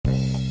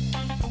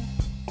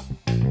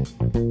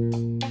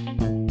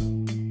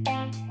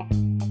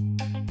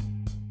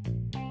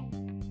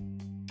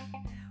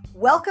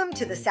Welcome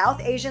to the South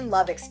Asian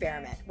Love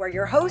Experiment, where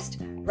your host,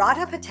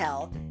 Radha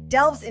Patel,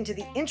 delves into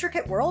the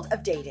intricate world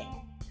of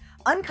dating.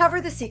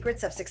 Uncover the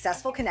secrets of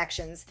successful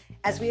connections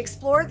as we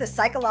explore the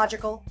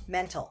psychological,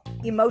 mental,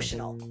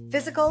 emotional,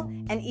 physical,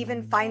 and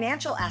even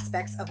financial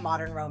aspects of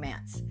modern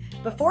romance.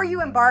 Before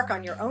you embark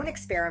on your own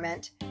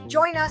experiment,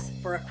 join us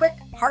for a quick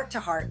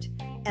heart-to-heart,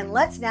 and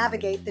let's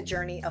navigate the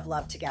journey of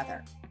love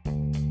together.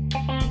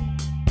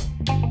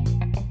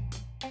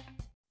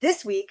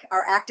 This week,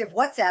 our active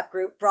WhatsApp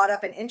group brought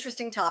up an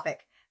interesting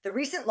topic: the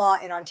recent law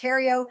in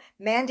Ontario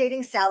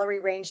mandating salary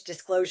range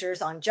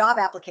disclosures on job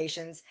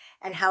applications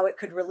and how it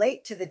could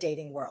relate to the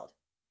dating world.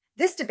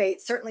 This debate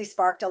certainly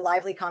sparked a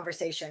lively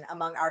conversation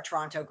among our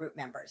Toronto group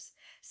members.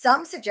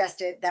 Some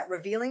suggested that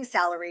revealing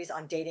salaries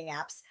on dating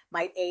apps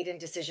might aid in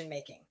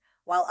decision-making,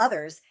 while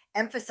others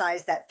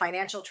emphasized that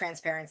financial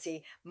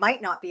transparency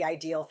might not be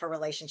ideal for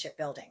relationship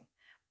building.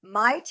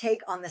 My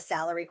take on the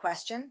salary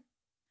question: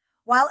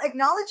 while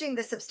acknowledging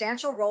the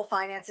substantial role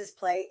finances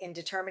play in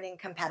determining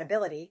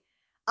compatibility,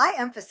 I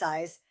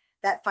emphasize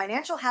that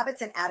financial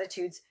habits and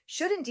attitudes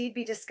should indeed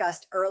be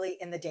discussed early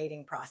in the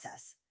dating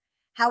process.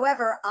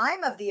 However,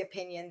 I'm of the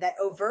opinion that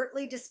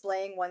overtly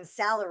displaying one's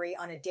salary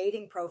on a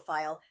dating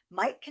profile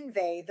might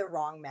convey the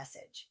wrong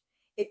message.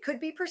 It could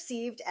be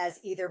perceived as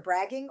either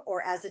bragging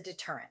or as a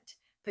deterrent,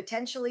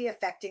 potentially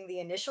affecting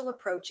the initial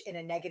approach in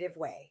a negative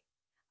way.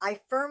 I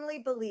firmly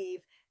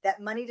believe that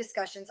money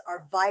discussions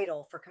are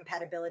vital for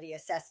compatibility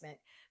assessment,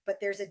 but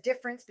there's a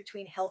difference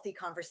between healthy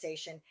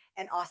conversation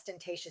and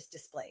ostentatious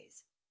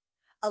displays.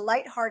 A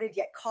lighthearted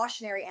yet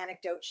cautionary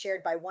anecdote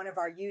shared by one of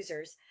our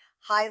users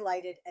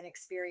highlighted an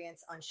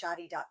experience on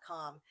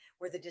Shaadi.com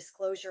where the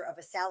disclosure of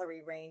a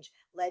salary range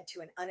led to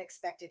an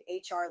unexpected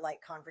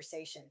HR-like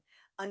conversation,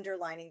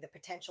 underlining the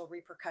potential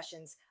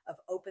repercussions of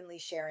openly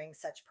sharing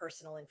such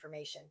personal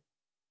information.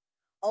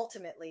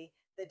 Ultimately,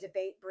 the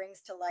debate brings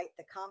to light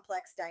the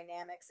complex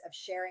dynamics of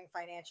sharing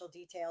financial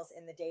details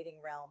in the dating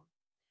realm.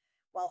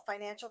 While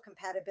financial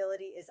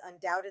compatibility is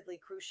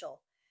undoubtedly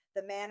crucial,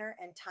 the manner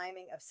and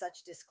timing of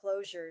such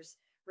disclosures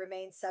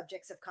remain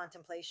subjects of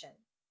contemplation.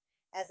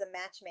 As a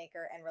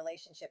matchmaker and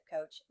relationship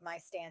coach, my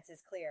stance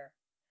is clear.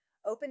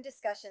 Open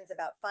discussions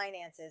about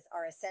finances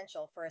are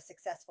essential for a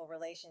successful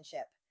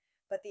relationship,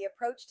 but the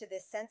approach to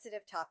this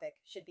sensitive topic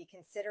should be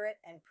considerate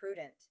and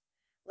prudent.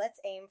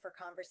 Let's aim for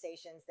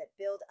conversations that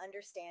build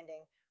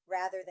understanding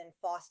rather than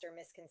foster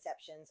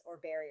misconceptions or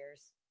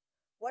barriers.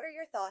 What are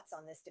your thoughts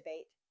on this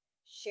debate?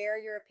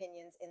 Share your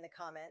opinions in the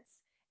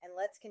comments, and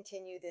let's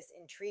continue this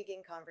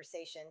intriguing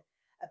conversation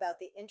about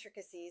the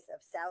intricacies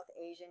of South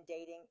Asian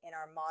dating in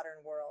our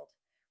modern world.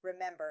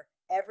 Remember,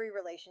 every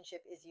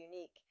relationship is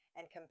unique,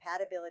 and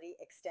compatibility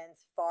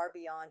extends far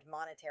beyond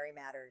monetary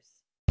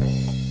matters.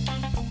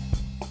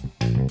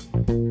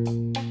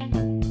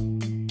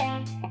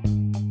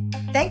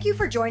 Thank you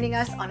for joining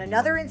us on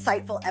another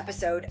insightful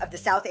episode of the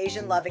South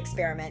Asian Love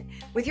Experiment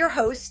with your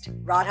host,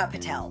 Radha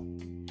Patel.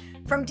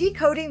 From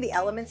decoding the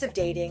elements of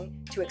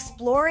dating to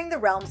exploring the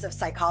realms of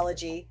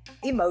psychology,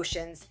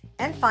 emotions,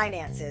 and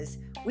finances,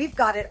 we've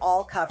got it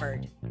all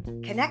covered.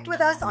 Connect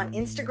with us on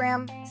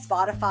Instagram,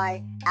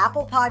 Spotify,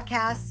 Apple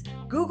Podcasts,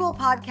 Google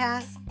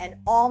Podcasts, and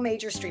all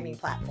major streaming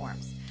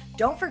platforms.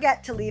 Don't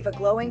forget to leave a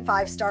glowing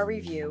 5-star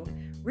review.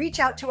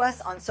 Reach out to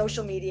us on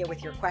social media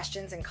with your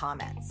questions and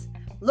comments.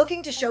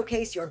 Looking to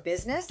showcase your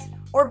business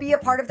or be a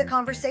part of the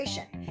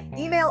conversation?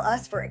 Email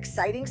us for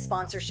exciting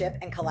sponsorship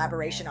and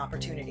collaboration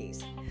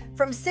opportunities.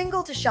 From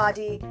single to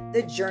Shaadi,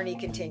 the journey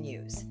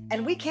continues,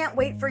 and we can't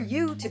wait for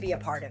you to be a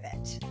part of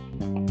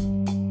it.